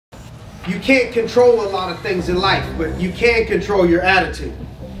You can't control a lot of things in life, but you can control your attitude.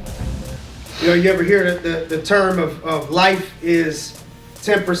 You know, you ever hear the term of life is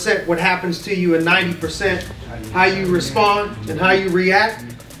 10% what happens to you and 90% how you respond and how you react.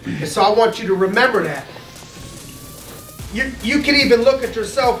 And so I want you to remember that. You can even look at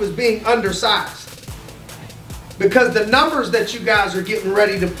yourself as being undersized, because the numbers that you guys are getting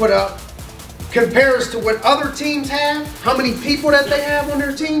ready to put up compares to what other teams have, how many people that they have on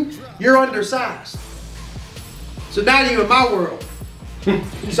their team. You're undersized. So now you're in my world.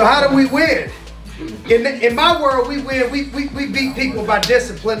 So how do we win? In my world, we win. We beat people by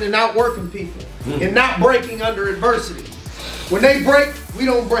discipline and outworking people and not breaking under adversity. When they break, we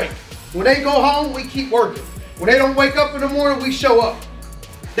don't break. When they go home, we keep working. When they don't wake up in the morning, we show up.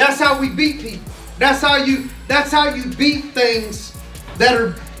 That's how we beat people. That's how you beat things that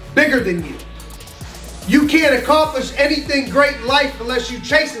are bigger than you. You can't accomplish anything great in life unless you're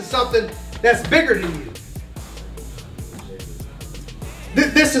chasing something that's bigger than you.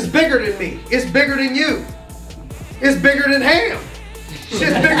 This is bigger than me. It's bigger than you. It's bigger than Ham. It's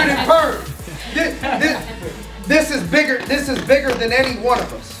bigger than Bird. This is bigger. This is bigger than any one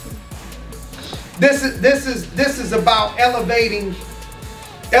of us. This is about elevating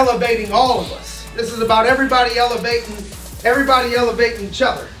all of us. This is about everybody elevating each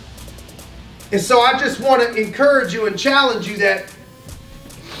other. And so I just want to encourage you and challenge you that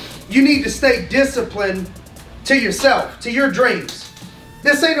you need to stay disciplined to yourself, to your dreams.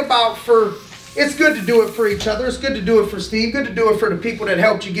 This ain't about it's good to do it for each other. It's good to do it for Steve. Good to do it for the people that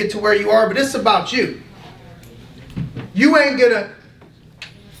helped you get to where you are. But it's about you. You ain't gonna,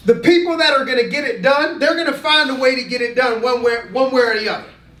 the people that are gonna get it done, they're gonna find a way to get it done one way or the other.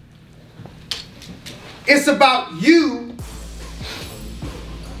 It's about you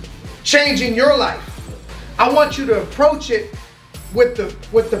changing your life. I want you to approach it with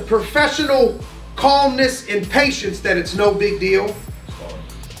the professional calmness and patience that it's no big deal.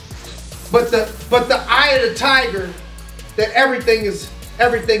 But the eye of the tiger, that everything is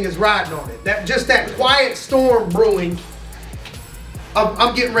riding on it. That quiet storm brewing.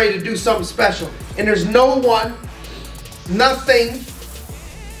 I'm getting ready to do something special, and there's no one, nothing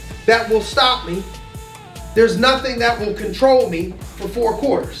that will stop me. There's nothing that will control me for 4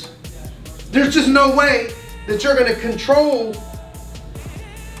 quarters. There's just no way that you're going to control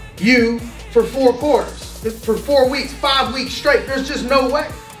you for 4 quarters, for 4 weeks, 5 weeks straight. There's just no way.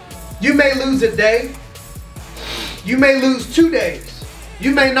 You may lose a day. You may lose 2 days.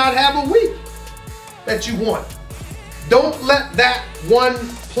 You may not have a week that you want. Don't let that one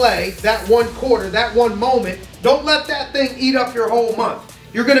play, that one quarter, that one moment, don't let that thing eat up your whole month.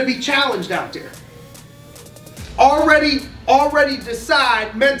 You're going to be challenged out there. Already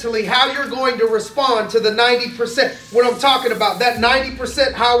decide mentally how you're going to respond to the 90%. What I'm talking about, that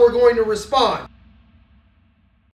 90%, how we're going to respond.